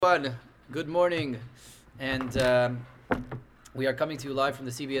Everyone, good morning, and we are coming to you live from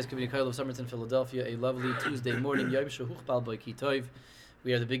the CBS Community College of Somerton, Philadelphia. A lovely Tuesday morning. Yom Shehuch Bal Boiki Tov.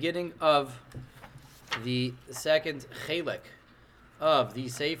 We are the beginning of the second chelek of the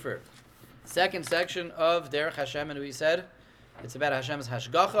Sefer, second section of Derech Hashem, and we said it's about Hashem's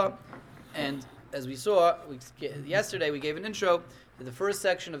hashgacha. And as we saw yesterday, we gave an intro. The first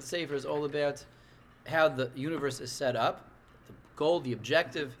section of the Sefer is all about how the universe is set up, the goal, the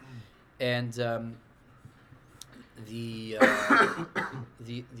objective, and the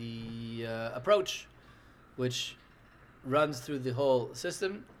approach which runs through the whole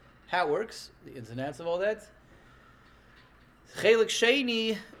system, how it works, the ins and outs of all that. Chelik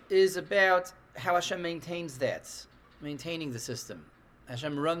Sheni is about how Hashem maintains that, maintaining the system.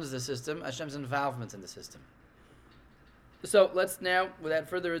 Hashem runs the system, Hashem's involvement in the system. So let's now, without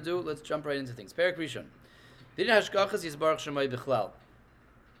further ado, let's jump right into things. Perek Rishon.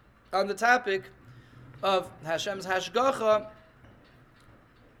 On the topic of Hashem's hashgacha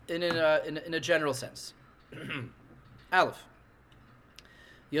in a general sense. Aleph.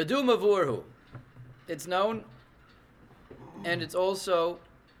 Yadu mavurhu. It's known and it's also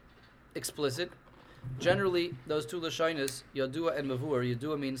explicit. Generally, those two lashonos, yadua and mavur.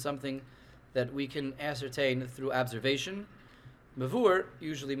 Yadua means something that we can ascertain through observation. Mavur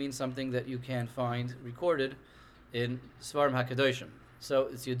usually means something that you can find recorded in Svarim HaKadoshim. So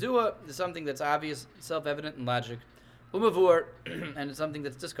it's Yadua, it's something that's obvious, self-evident in logic. Umavur, and it's something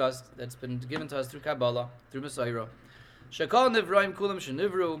that's discussed, that's been given to us through Kabbalah, through Messiah. Shekal nivraim kulam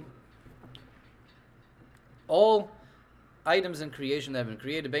shenivru. All items in creation that have been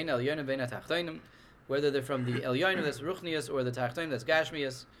created, bein elyonim, bein atachtonim, whether they're from the elyonim, that's ruchnius, or the tachtonim, that's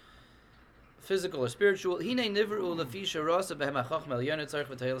gashmius, physical or spiritual. Hine nivru lefi sharasa behem hachachma elyonim tzarich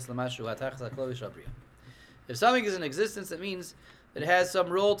v'teilas l'mashu hatach l'klal v'shabriya. If something is in existence, that means it has some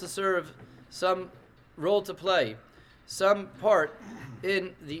role to serve, some role to play, some part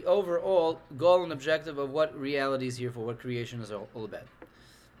in the overall goal and objective of what reality is here for, what creation is all about.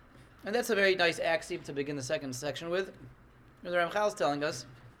 And that's a very nice axiom to begin the second section with. What the Ramchal is telling us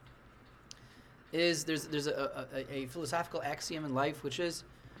is there's a philosophical axiom in life, which is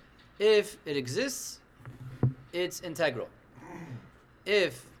if it exists, it's integral.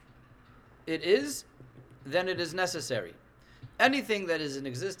 If it is, then it is necessary. Anything that is in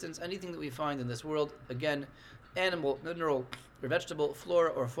existence, anything that we find in this world, again, animal, mineral, or vegetable, flora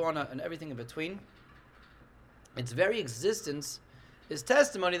or fauna, and everything in between, its very existence is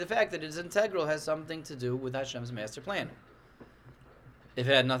testimony to the fact that it is integral, has something to do with Hashem's master plan. If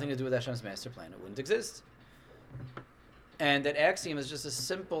it had nothing to do with Hashem's master plan, it wouldn't exist. And that axiom is just a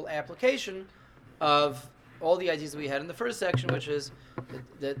simple application of all the ideas that we had in the first section, which is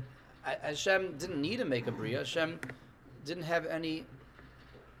that Hashem didn't need to make a Bria. Hashem didn't have any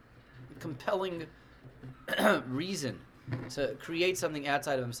compelling reason to create something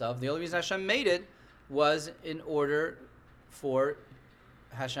outside of himself. The only reason Hashem made it was in order for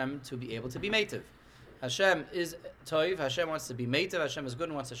Hashem to be able to be meitiv. Hashem is toiv, Hashem wants to be meitiv, Hashem is good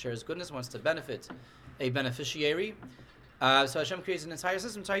and wants to share his goodness, wants to benefit a beneficiary. So Hashem creates an entire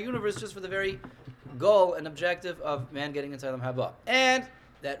system, entire universe, just for the very goal and objective of man getting into Olam Haba. And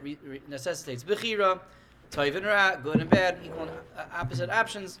that necessitates bechira, toiv and ra, good and bad, equal and opposite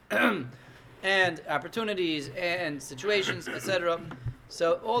options, and opportunities and situations, etc.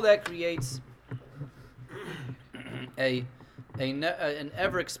 So all that creates an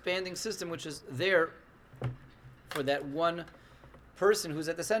ever-expanding system, which is there for that one person who's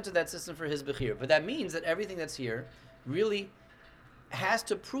at the center of that system for his bechira. But that means that everything that's here really has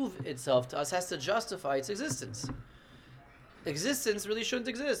to prove itself to us, has to justify its existence. Existence really shouldn't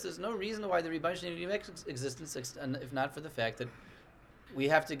exist. There's no reason why the Rebbeinu Shalom need to make existence, if not for the fact that we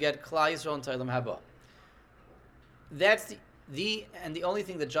have to get Klal Yisrael into Olam Haba. That's the only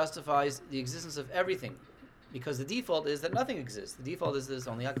thing that justifies the existence of everything, because the default is that nothing exists. The default is there's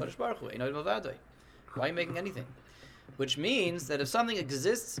only HaKadosh Baruch Hu. Why are you making anything? Which means that if something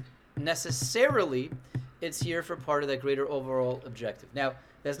exists, necessarily it's here for part of that greater overall objective. Now,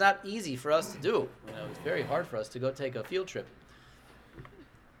 that's not easy for us to do. It's very hard for us to go take a field trip.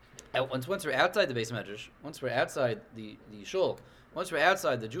 And once we're outside the Beis Medrash, once we're outside the shul, once we're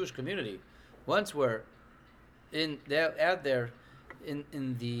outside the Jewish community, once we're out there in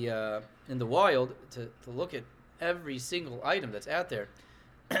the wild to look at every single item that's out there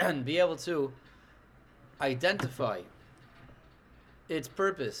and be able to identify its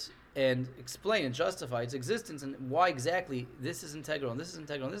purpose and explain and justify its existence and why exactly this is integral and this is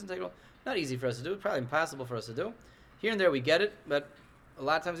integral and this is integral. Not easy for us to do, probably impossible for us to do. Here and there we get it, but a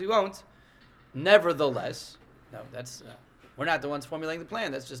lot of times we won't. Nevertheless, no, that's We're not the ones formulating the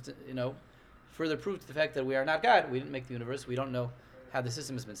plan. That's just, further proof to the fact that we are not God. We didn't make the universe. We don't know how the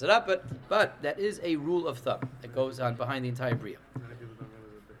system has been set up, but that is a rule of thumb that goes on behind the entire Bria.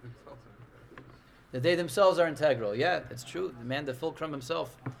 That they themselves are integral. Yeah, that's true. The man, the fulcrum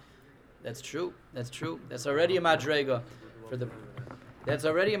himself. That's true. That's already a madrega for the. That's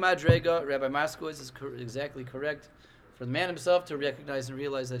already a madrega. Rabbi Moskowitz is exactly correct. For the man himself to recognize and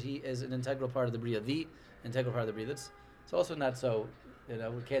realize that he is an integral part of the Bria, the integral part of the Bria. It's also not so.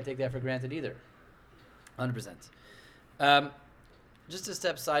 We can't take that for granted either. 100%. Just to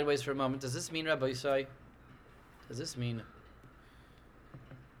step sideways for a moment, does this mean, Rabbi Yisai? Does this mean?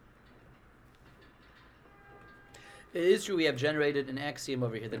 It is true we have generated an axiom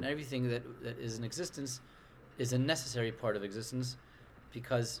over here that everything that is in existence is a necessary part of existence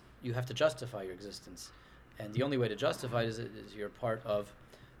because you have to justify your existence. And the only way to justify it is you're part of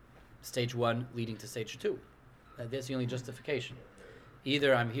stage 1 leading to stage 2. That's the only justification.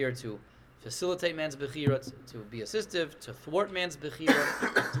 Either I'm here to facilitate man's bechira, to be assistive, to thwart man's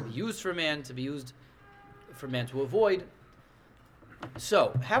bechira, to be used for man, to be used for man to avoid.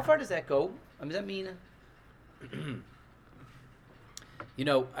 So, how far does that go? Does that mean...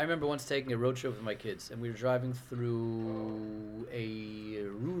 I remember once taking a road trip with my kids, and we were driving through a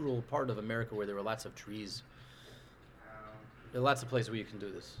rural part of America where there were lots of trees. There are lots of places where you can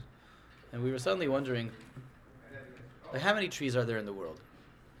do this. And we were suddenly wondering, how many trees are there in the world?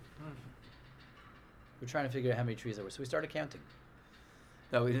 We're trying to figure out how many trees there were. So we started counting.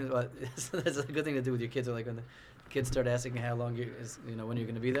 No, we didn't. That's a good thing to do with your kids. Like when the kids start asking how long when you're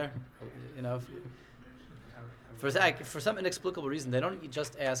going to be there. For some inexplicable reason, they don't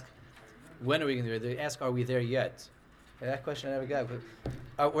just ask, when are we going to be there? They ask, are we there yet? And that question I never got.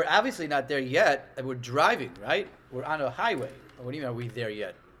 We're obviously not there yet. We're driving, right? We're on a highway. What do you mean, are we there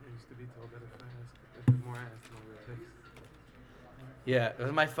yet? I used to be told that if the more I ask, the longer it takes. Yeah,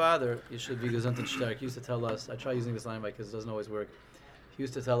 my father, you should be gesund and stark. He used to tell us, I try using this line because it doesn't always work. He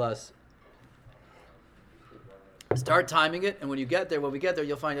used to tell us, start timing it, and when we get there,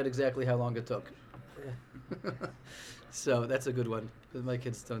 you'll find out exactly how long it took. So that's a good one. My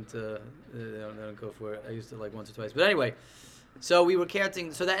kids don't go for it. I used to like once or twice. But anyway, so we were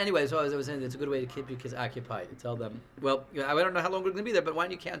counting. So I was saying it's a good way to keep your kids occupied. To tell them, well, I don't know how long we're going to be there, but why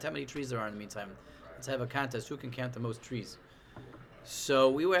don't you count how many trees there are in the meantime? Let's have a contest. Who can count the most trees?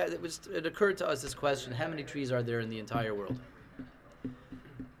 So it occurred to us this question: how many trees are there in the entire world?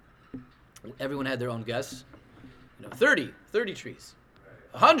 Everyone had their own guess. 30 trees,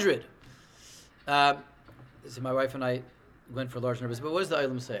 100. So my wife and I went for large numbers. But what does the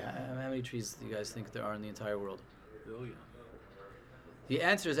Eilim say? How many trees do you guys think there are in the entire world? Billion. The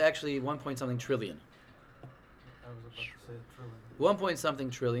answer is actually 1 point something trillion. I was about to say a trillion. 1 point something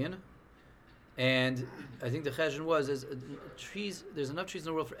trillion. And I think the cheshbon was trees. There's enough trees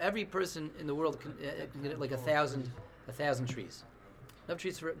in the world for every person in the world can get like 1,000 trees. Enough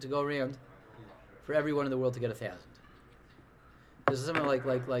trees to go around for everyone in the world to get 1,000. This is something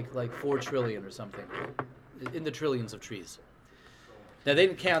like 4 trillion or something, in the trillions of trees. Now they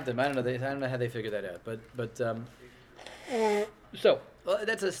didn't count them. I don't know how they figured that out. But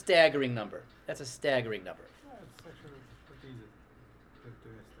that's a staggering number. Yeah, it's actually pretty easy to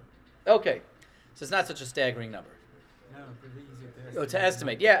estimate. Okay, so it's not such a staggering number. No, pretty easy to estimate. To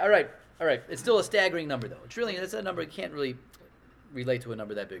estimate. Yeah, all right. It's still a staggering number though. A trillion. That's a number you can't really relate to a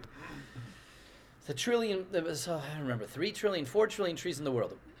number that big. The trillion, I don't remember, 3 trillion, 4 trillion trees in the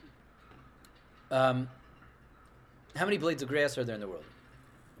world. How many blades of grass are there in the world?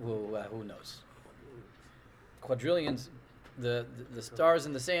 Who knows? Quadrillions, the stars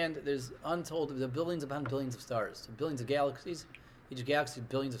in the sand, there's untold, there are billions upon billions of stars, billions of galaxies, each galaxy,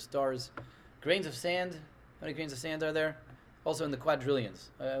 billions of stars. Grains of sand, how many grains of sand are there? Also in the quadrillions.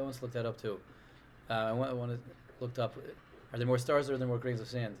 I once looked that up too. I looked up, are there more stars or are there more grains of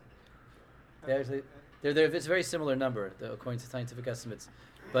sand? They're it's a very similar number, according to scientific estimates.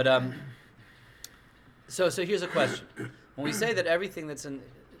 But so here's a question: when we say that everything that's in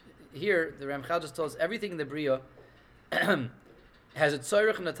here, the Ramchal just told us everything in the Bria has a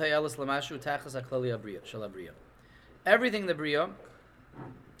tzorich natayalas lamashu tachas haklali abriya shalabriya. Everything in the Bria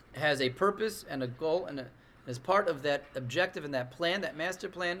has a purpose and a goal, and as part of that objective and that plan, that master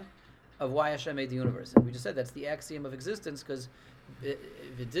plan of why Hashem made the universe. And we just said that's the axiom of existence, because if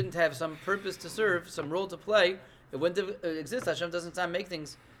it didn't have some purpose to serve, some role to play, it wouldn't have exist. Hashem doesn't make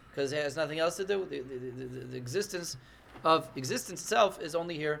things because it has nothing else to do. The existence itself is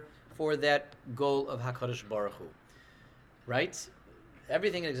only here for that goal of HaKadosh Baruch Hu. Right?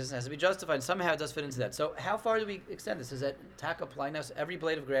 Everything in existence has to be justified. Somehow it does fit into that. So how far do we extend this? Does that tak apply now? So every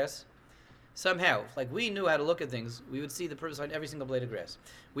blade of grass, somehow, if, like we knew how to look at things, we would see the purpose behind every single blade of grass.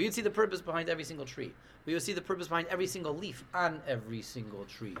 We would see the purpose behind every single tree. We would see the purpose behind every single leaf on every single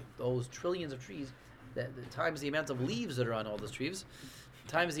tree. Those trillions of trees, times the amount of leaves that are on all those trees,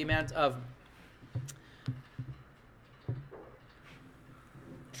 times the amount of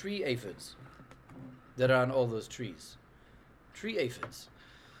tree aphids that are on all those trees. Tree aphids.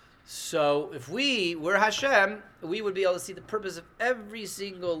 So if we were Hashem, we would be able to see the purpose of every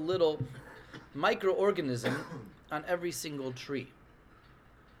single little microorganism on every single tree.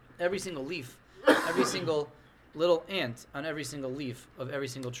 Every single leaf, every single little ant on every single leaf of every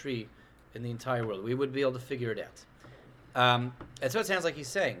single tree in the entire world. We would be able to figure it out. That's what it sounds like he's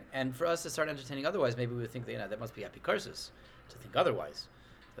saying. And for us to start entertaining otherwise, maybe we would think that, that must be apikarsis to think otherwise.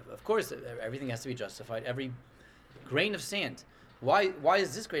 Of course, everything has to be justified. Every grain of sand. Why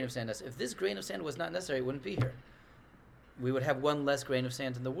is this grain of sand necessary? If this grain of sand was not necessary, it wouldn't be here. We would have one less grain of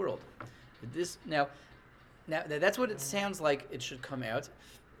sand in the world. This now that's what it sounds like it should come out.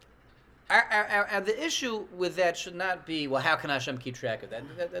 The issue with that should not be, well, how can Hashem keep track of that?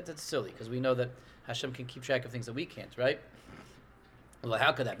 That's silly, because we know that Hashem can keep track of things that we can't, right? Well,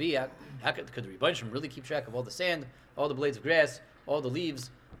 how could that be? How could the Rebbeinu Shem really keep track of all the sand, all the blades of grass, all the leaves,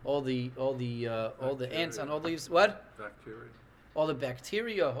 all the ants on all the leaves? What? Bacteria. All the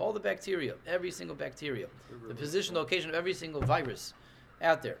bacteria, every single bacteria, the position, location of every single virus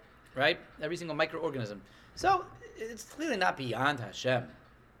out there, right? Every single microorganism. So it's clearly not beyond Hashem.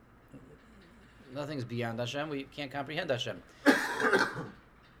 Nothing's beyond Hashem. We can't comprehend Hashem.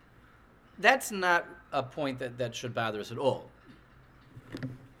 That's not a point that should bother us at all.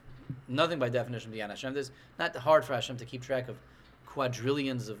 Nothing by definition beyond Hashem. It's not hard for Hashem to keep track of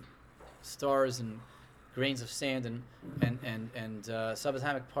quadrillions of stars and grains of sand and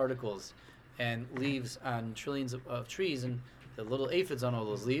subatomic particles and leaves on trillions of trees and the little aphids on all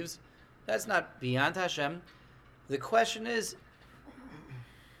those leaves. That's not beyond Hashem. The question is,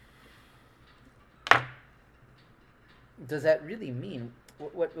 does that really mean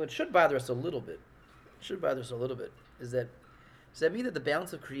what should bother us a little bit? Is that, does that mean that the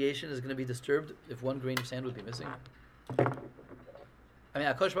balance of creation is going to be disturbed if one grain of sand would be missing? I mean,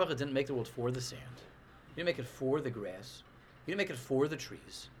 HaKadosh Baruch Hu didn't make the world for the sand. He didn't make it for the grass. He didn't make it for the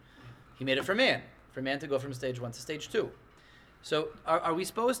trees. He made it for man to go from stage 1 to stage 2. So are we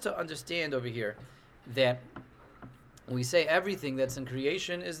supposed to understand over here that when we say everything that's in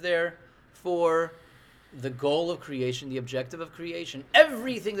creation is there for the goal of creation, the objective of creation,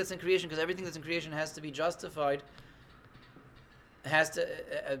 everything that's in creation, because everything that's in creation has to be justified, has to,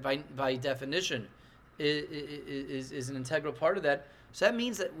 by definition, is an integral part of that. So that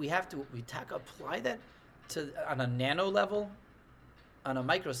means that we apply that on a nano level, on a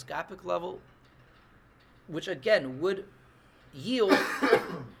microscopic level, which again would yield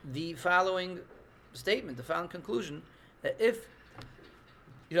the following statement, the following conclusion, that if,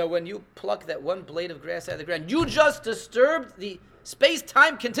 when you pluck that one blade of grass out of the ground, you just disturbed the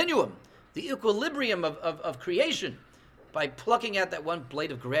space-time continuum, the equilibrium of creation, by plucking out that one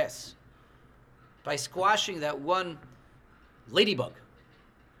blade of grass, by squashing that one ladybug.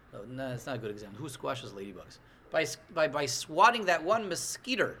 No, it's not a good example. Who squashes ladybugs? By swatting that one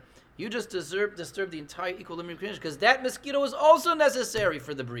mosquito, you just disturb the entire equilibrium of creation, because that mosquito is also necessary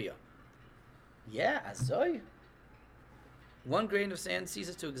for the Bria. Yeah, azoi. One grain of sand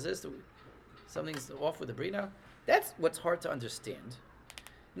ceases to exist. Something's off with the Bria now. That's what's hard to understand.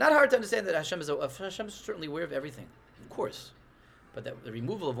 Not hard to understand that Hashem is certainly aware of everything, of course. But that the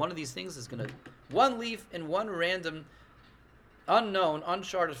removal of one of these things is going to, one leaf in one random, unknown,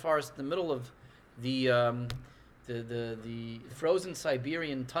 uncharted forest in the middle of the frozen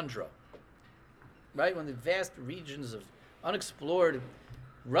Siberian tundra, right? When the vast regions of unexplored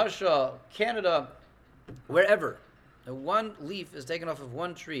Russia, Canada, wherever, one leaf is taken off of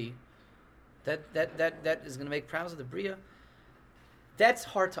one tree, that is going to make problems with the Bria. That's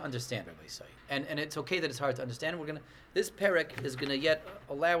hard to understand, Rabbi Say, and it's okay that it's hard to understand. This perek is gonna yet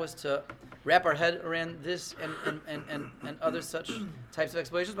allow us to wrap our head around this and other such types of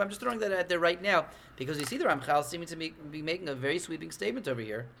explanations. But I'm just throwing that out there right now because you see the Ramchal seeming to be making a very sweeping statement over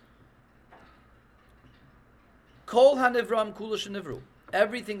here. Kol hanivram kula shenivru,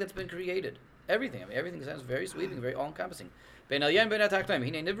 everything that's been created, everything. I mean, everything sounds very sweeping, very all-encompassing. Ben alyan ben atachtaim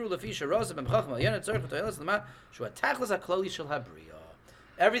hine nivru lefi sharosa ben chachma alyan tzarich v'toyelas lema shu atachlas hakloli shel habriya.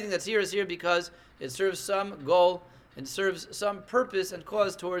 Everything that's here is here because it serves some goal and serves some purpose and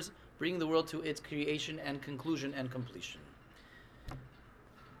cause towards bringing the world to its creation and conclusion and completion.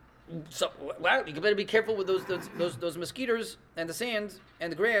 So, well, you better be careful with those mosquitoes and the sand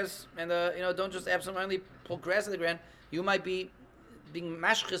and the grass and don't just absentmindedly pull grass in the ground. You might be being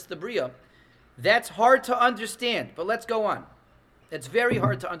mashchis the bria. That's hard to understand, but let's go on. It's very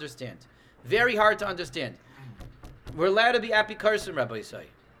hard to understand. Very hard to understand. We're allowed to be apikarsim, Rabbi say,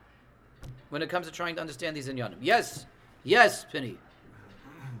 when it comes to trying to understand these inyanim. Yes, Penny.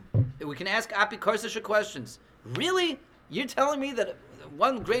 We can ask apikarsish questions. Really? You're telling me that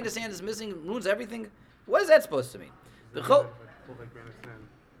one grain of sand is missing ruins everything? What is that supposed to mean? Pull that grain of sand,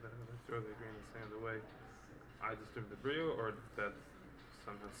 throw the grain of sand away. I disturb the bria, or that's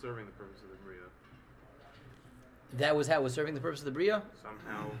somehow serving the purpose of the bria? That was how it was serving the purpose of the bria?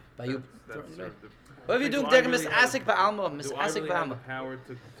 Somehow. By you that served the. What if you do Miss Asik Ba'alma? Miss Do I Asik really have the Ba'alma? power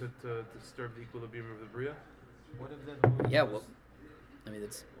to disturb the equilibrium of the bria? What if that was... Yeah, well, I mean,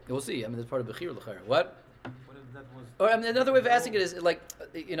 we'll see. I mean, that's part of Bechir L'chara. What? What if that was... Or I mean, another way of asking it is like,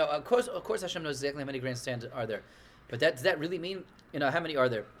 of course, Hashem knows exactly how many grains of sand are there, but does that really mean, how many are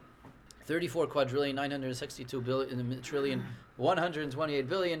there? 34 quadrillion, 962 billion, trillion, 128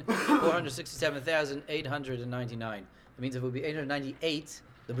 billion, 467,899. It means if it would be 898,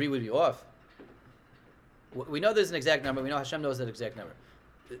 the brie would be off. We know there's an exact number. We know Hashem knows that exact number.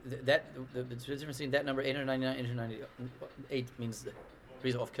 The difference between that number, 899, 898, means the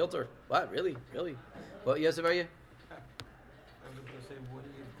brie's off kilter. What? Really? What? Yes, about you? I was going to say, what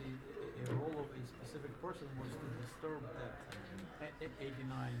if the role of a specific person was to disturb that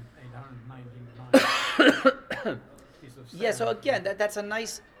 899 piece of sand? Yeah. So again, that's a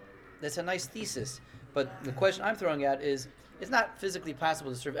nice thesis. But the question I'm throwing out is, it's not physically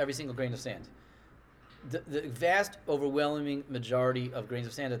possible to serve every single grain of sand. The vast, overwhelming majority of grains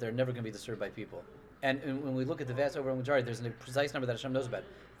of sand that they're never going to be disturbed by people. And when we look at the vast, overwhelming majority, there's a precise number that Hashem knows about.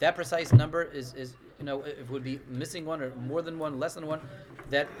 That precise number is if it would be missing one or more than one, less than one,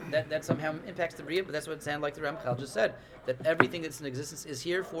 that somehow impacts the Bria. But that's what it sounds like the Ramchal just said, that everything that's in existence is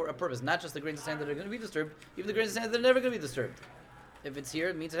here for a purpose, not just the grains of sand that are going to be disturbed, even the grains of sand that are never going to be disturbed. If it's here,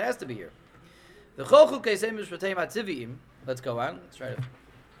 it means it has to be here. Let's go on. Let's try to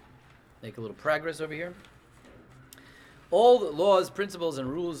make a little progress over here. All the laws, principles,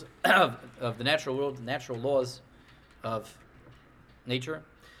 and rules of the natural world, the natural laws of nature,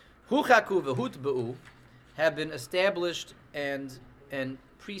 huchaku v'hutba'u, have been established and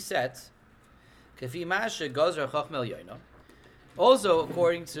preset. Kafi ma'ashe gazra chachmel yoino. Also,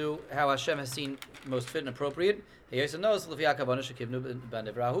 according to how Hashem has seen most fit and appropriate,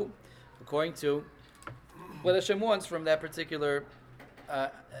 according to what Hashem wants from that particular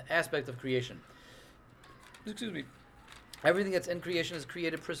aspect of creation. Excuse me. Everything that's in creation is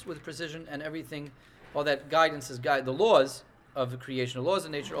created with precision, and all that guidance is the laws of the creation, the laws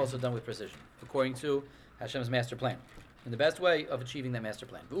of nature, are also done with precision, according to Hashem's master plan, in the best way of achieving that master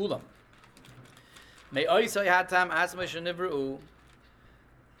plan. V'ulam.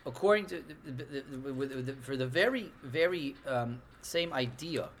 According to for the very, very same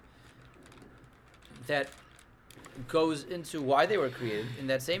idea that goes into why they were created, in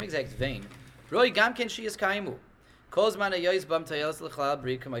that same exact vein,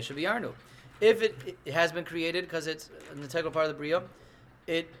 if it has been created because it's an integral part of the Bria,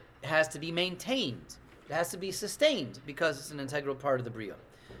 it has to be maintained. It has to be sustained because it's an integral part of the Bria.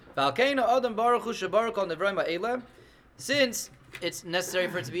 Since it's necessary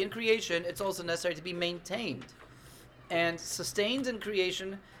for it to be in creation, it's also necessary to be maintained and sustained in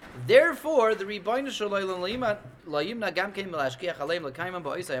creation. Therefore, the Ribbono Shel Olam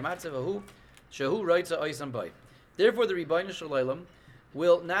Therefore, the Ribbono Shel Olam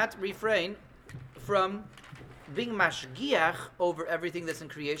will not refrain from being mashgiach over everything that's in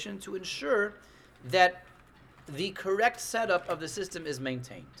creation to ensure that the correct setup of the system is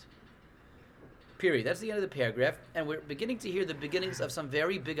maintained. Period. That's the end of the paragraph, and we're beginning to hear the beginnings of some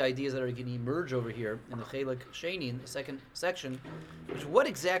very big ideas that are going to emerge over here in the Chelek Sheni, in the second section, which what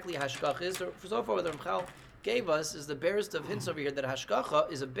exactly Hashgacha is. So far, what the Ramchal gave us is the barest of hints over here that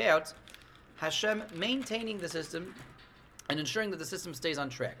Hashgacha is about Hashem maintaining the system and ensuring that the system stays on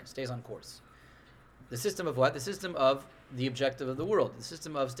track, stays on course. The system of what? The system of the objective of the world. The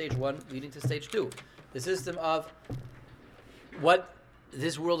system of stage 1 leading to stage 2. The system of what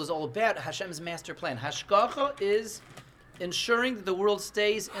this world is all about, Hashem's master plan. Hashgacha is ensuring that the world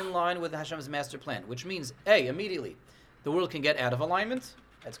stays in line with Hashem's master plan, which means, A, immediately, the world can get out of alignment.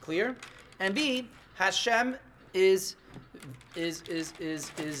 That's clear. And B, Hashem is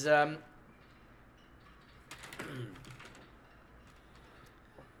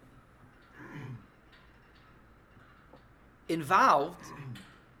involved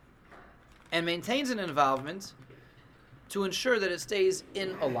and maintains an involvement to ensure that it stays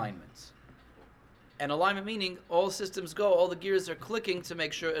in alignment. And alignment meaning all systems go, all the gears are clicking to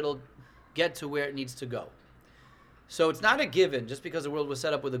make sure it'll get to where it needs to go. So it's not a given just because the world was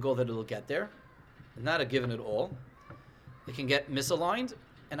set up with a goal that it'll get there. not a given at all. It can get misaligned,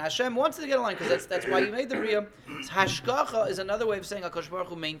 and Hashem wants it to get aligned because that's why He made the Bria. Hashgacha is another way of saying HaKadosh Baruch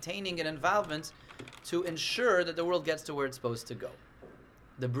Hu maintaining an involvement to ensure that the world gets to where it's supposed to go.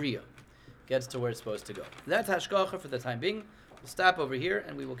 The Bria gets to where it's supposed to go. That's Hashgacha for the time being. We'll stop over here,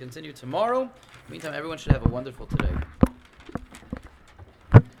 and we will continue tomorrow. Meantime, everyone should have a wonderful today.